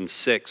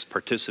 206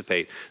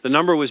 participate. The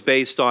number was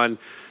based on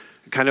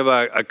kind of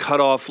a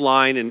cutoff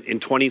line in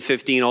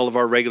 2015, all of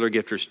our regular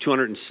gifters,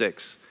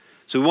 206.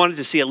 So we wanted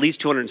to see at least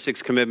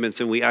 206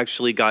 commitments, and we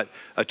actually got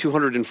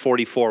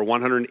 244,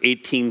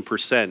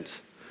 118%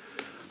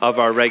 of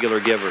our regular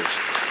givers.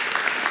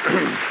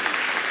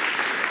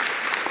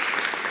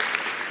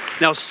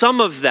 Now,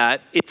 some of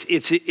that,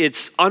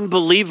 it's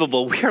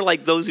unbelievable. We are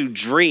like those who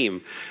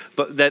dream,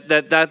 but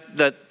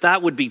that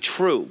would be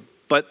true.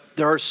 But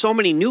there are so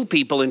many new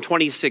people in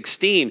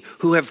 2016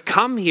 who have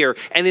come here,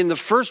 and in the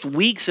first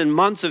weeks and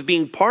months of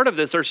being part of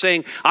this are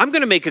saying, I'm going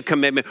to make a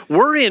commitment.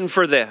 We're in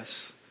for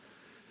this.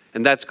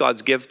 And that's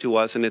God's gift to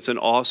us, and it's an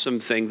awesome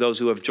thing, those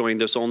who have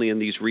joined us only in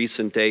these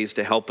recent days,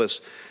 to help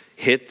us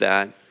hit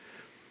that.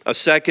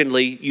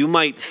 Secondly, you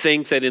might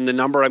think that in the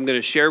number I'm going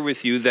to share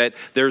with you that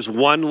there's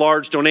one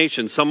large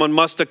donation. Someone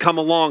must have come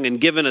along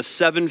and given a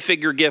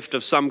 7-figure gift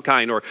of some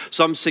kind or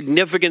some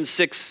significant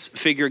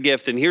 6-figure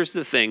gift. And here's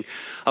the thing.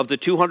 Of the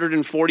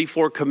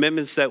 244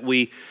 commitments that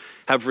we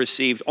have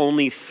received,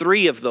 only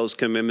 3 of those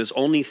commitments,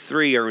 only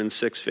 3 are in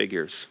 6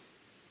 figures.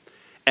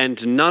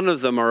 And none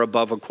of them are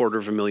above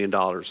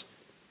 $250,000.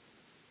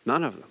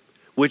 None of them.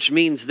 Which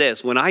means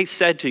this. When I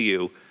said to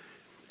you,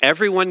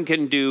 everyone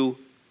can do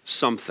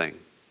something,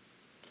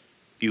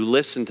 you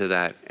listen to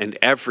that, and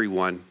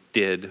everyone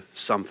did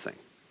something.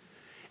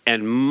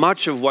 And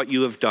much of what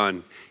you have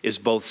done is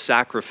both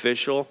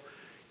sacrificial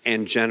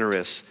and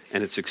generous,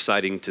 and it's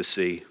exciting to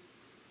see.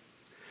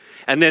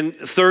 And then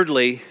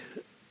thirdly,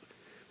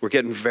 we're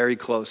getting very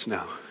close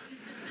now.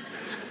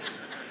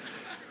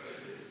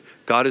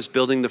 God is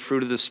building the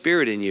fruit of the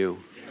Spirit in you.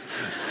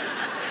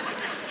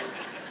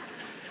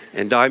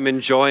 And I'm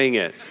enjoying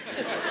it.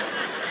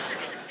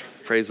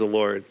 Praise the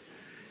Lord.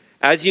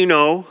 As you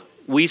know,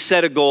 we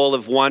set a goal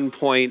of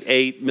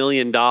 $1.8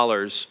 million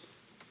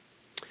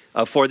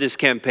for this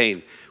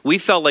campaign. We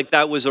felt like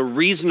that was a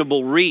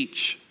reasonable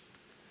reach.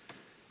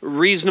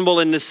 Reasonable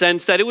in the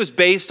sense that it was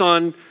based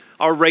on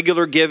our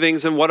regular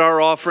givings and what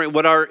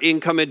our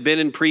income had been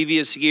in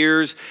previous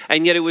years,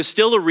 and yet it was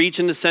still a reach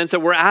in the sense that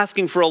we're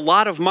asking for a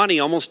lot of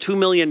money, almost $2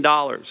 million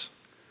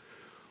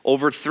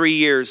over 3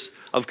 years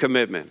of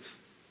commitments.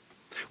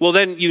 Well,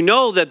 then you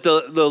know that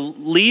the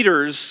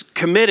leaders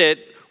committed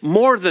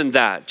more than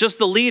that. Just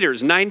the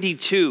leaders,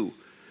 92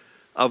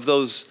 of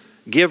those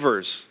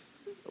givers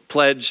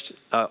pledged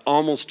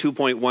almost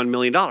 $2.1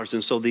 million.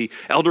 And so the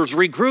elders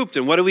regrouped,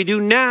 and what do we do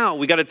now?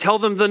 We got to tell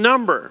them the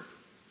number.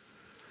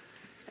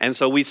 And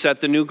so we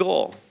set the new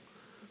goal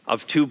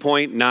of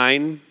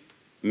 $2.9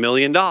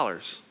 million.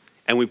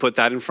 And we put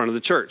that in front of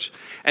the church.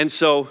 And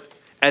so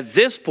at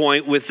this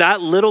point, with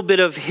that little bit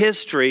of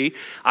history,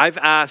 I've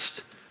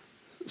asked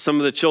some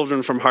of the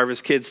children from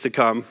Harvest Kids to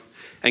come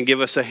and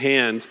give us a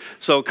hand.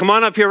 So come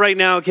on up here right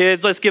now,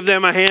 kids. Let's give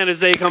them a hand as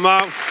they come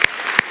up.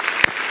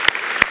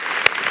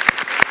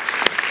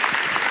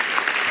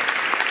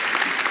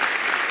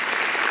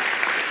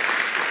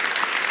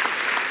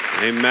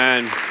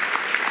 Amen.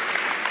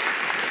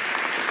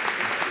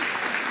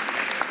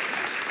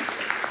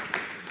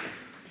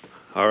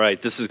 All right,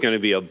 this is going to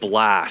be a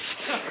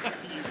blast.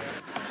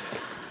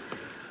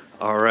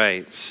 All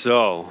right,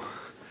 so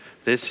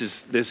this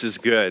is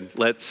good.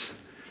 Let's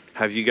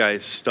have you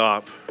guys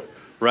stop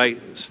right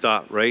here.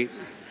 Stop right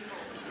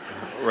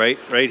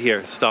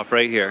here. Stop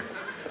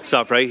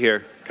right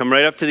here. Come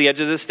right up to the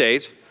edge of the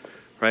stage.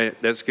 Right,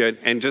 that's good.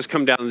 And just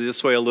come down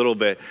this way a little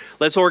bit.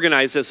 Let's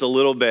organize this a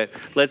little bit.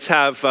 Let's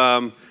have,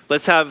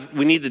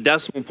 we need the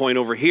decimal point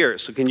over here.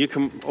 So can you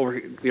come over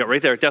here? Yeah,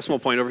 right there, decimal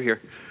point over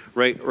here.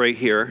 Right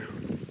here.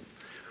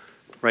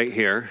 Right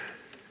here.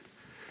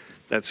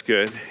 That's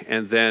good.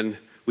 And then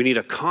we need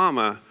a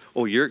comma.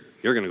 Oh, you're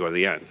going to go to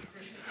the end.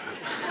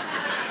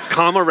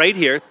 Comma right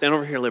here. Then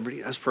over here,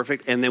 Liberty. That's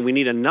perfect. And then we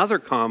need another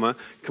comma.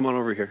 Come on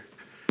over here.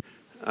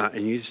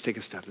 And you just take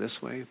a step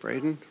this way,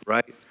 Braden.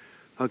 Right.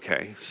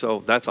 Okay,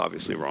 so that's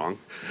obviously wrong.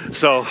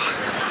 So,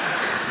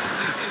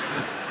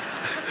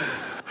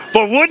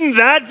 but wouldn't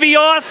that be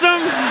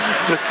awesome?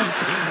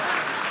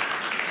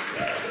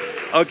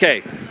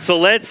 Okay, so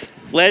let's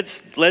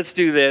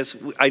do this.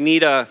 I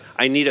need a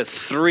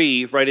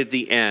 3 right at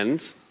the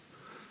end.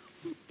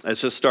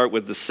 Let's just start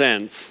with the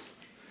sense.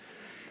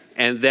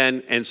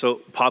 And so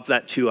pop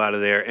that 2 out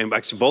of there. And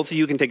actually both of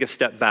you can take a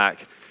step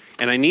back.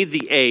 And I need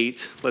the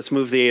 8. Let's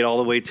move the 8 all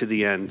the way to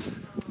the end.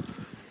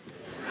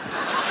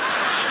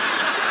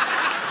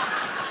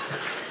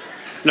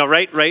 No,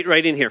 right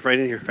in here. Right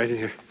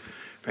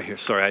here.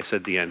 Sorry, I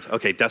said the end.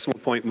 Okay, decimal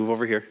point, move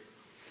over here.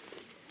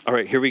 All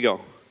right, here we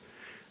go.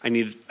 I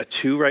need a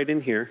 2 right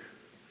in here,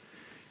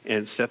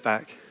 and step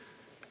back,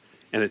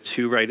 and a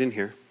 2 right in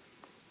here,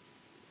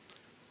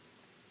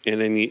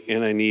 and I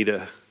need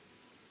a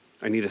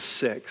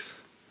 6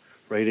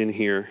 right in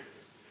here,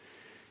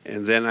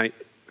 and then a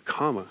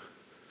comma.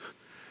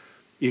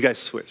 You guys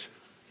switch.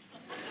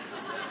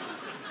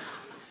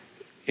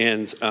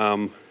 And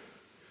a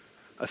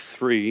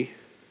 3.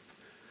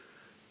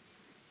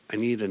 I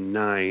need a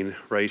 9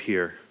 right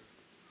here.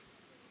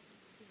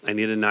 I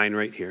need a 9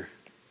 right here.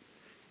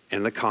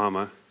 And the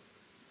comma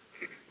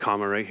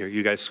right here.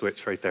 You guys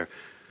switch right there.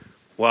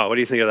 Wow, what do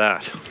you think of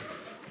that?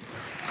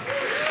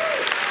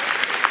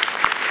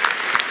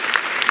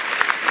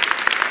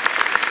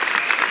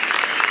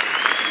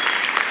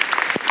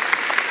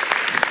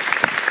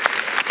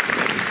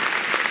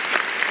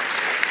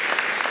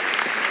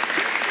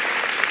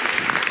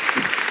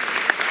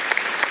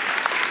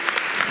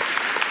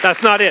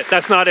 That's not it.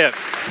 That's not it.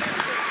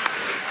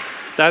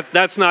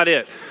 That's not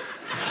it.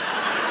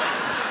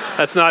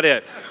 That's not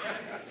it.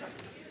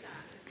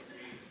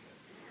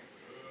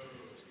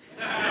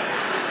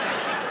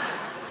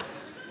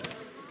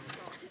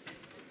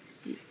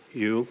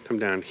 You come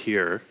down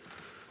here,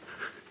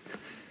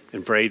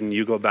 and Braden,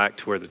 you go back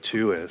to where the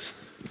 2 is.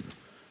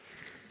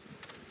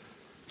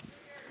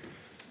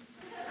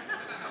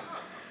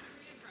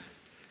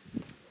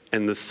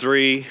 And the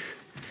 3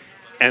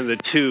 and the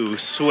 2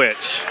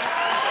 switch.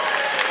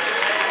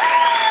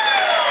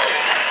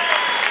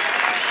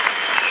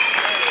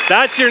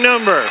 That's your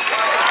number.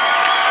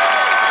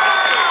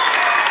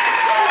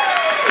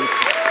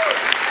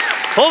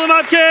 Hold them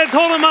up, kids.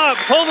 Hold them up.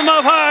 Hold them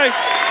up high.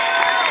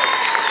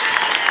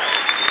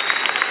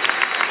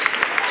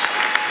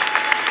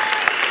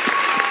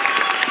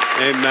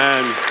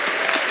 Amen.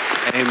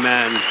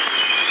 Amen.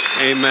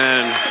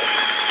 Amen.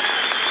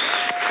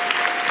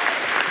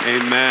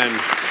 Amen.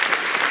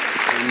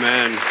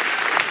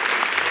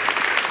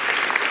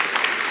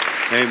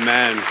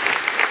 Amen.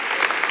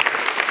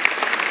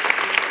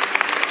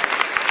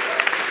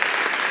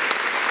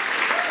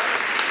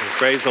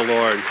 Praise the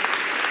Lord.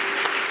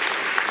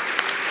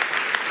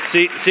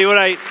 See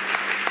what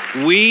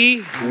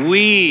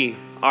we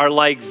are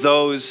like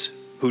those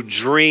who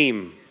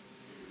dream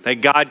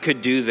that God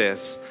could do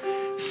this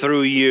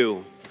through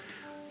you.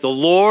 The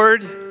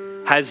Lord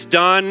has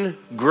done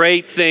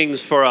great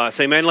things for us.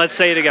 Amen. Let's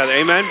say it together.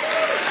 Amen.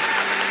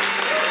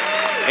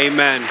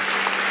 Amen.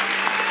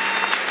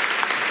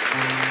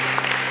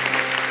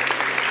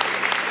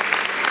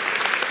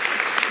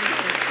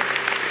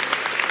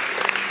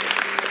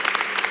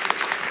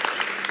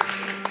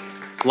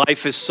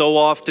 Life is so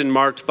often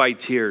marked by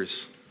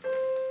tears.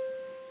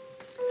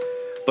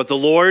 But the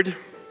Lord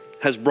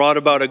has brought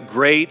about a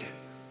great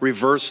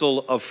reversal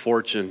of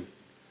fortune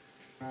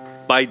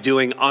by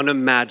doing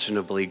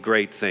unimaginably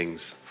great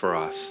things for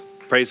us.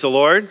 Praise the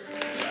Lord.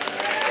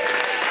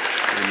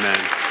 Amen.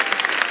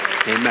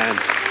 Amen.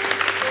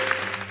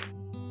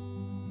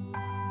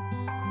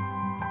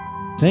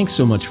 Thanks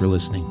so much for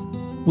listening.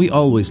 We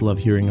always love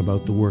hearing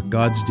about the work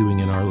God's doing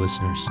in our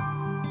listeners.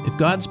 If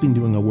God's been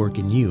doing a work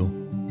in you,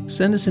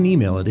 send us an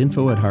email at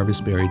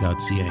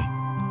info@harvestbarrie.ca.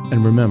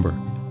 And remember,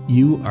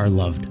 you are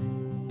loved.